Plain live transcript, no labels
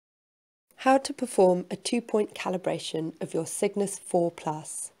How to perform a 2-point calibration of your Cygnus 4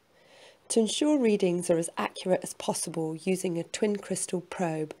 Plus. To ensure readings are as accurate as possible using a twin crystal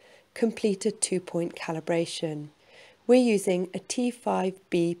probe, complete a 2-point calibration. We're using a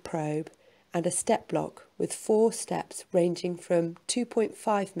T5B probe and a step block with 4 steps ranging from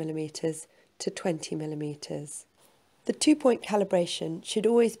 2.5mm to 20mm. The 2-point calibration should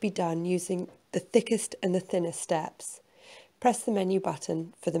always be done using the thickest and the thinnest steps. Press the menu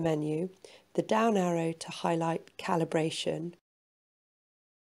button for the menu, the down arrow to highlight Calibration,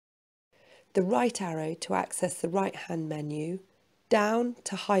 the right arrow to access the right-hand menu, down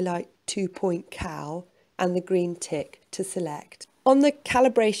to highlight 2-point cal, and the green tick to select. On the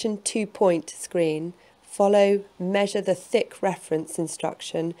Calibration 2-point screen, follow Measure the Thick reference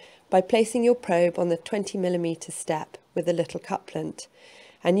instruction by placing your probe on the 20mm step with a little couplant,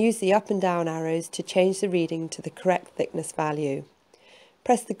 and use the up and down arrows to change the reading to the correct thickness value.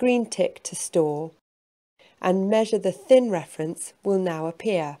 Press the green tick to store, and Measure the Thin reference will now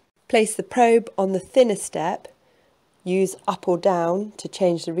appear. Place the probe on the thinner step, use up or down to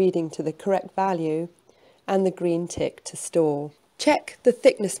change the reading to the correct value, and the green tick to store. Check the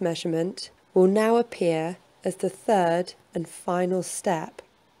thickness measurement will now appear as the third and final step.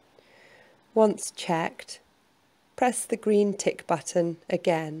 Once checked, press the green tick button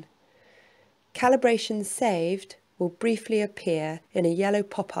again. Calibration saved will briefly appear in a yellow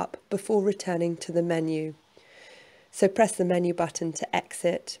pop-up before returning to the menu. So press the menu button to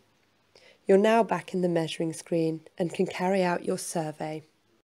exit. You're now back in the measuring screen and can carry out your survey.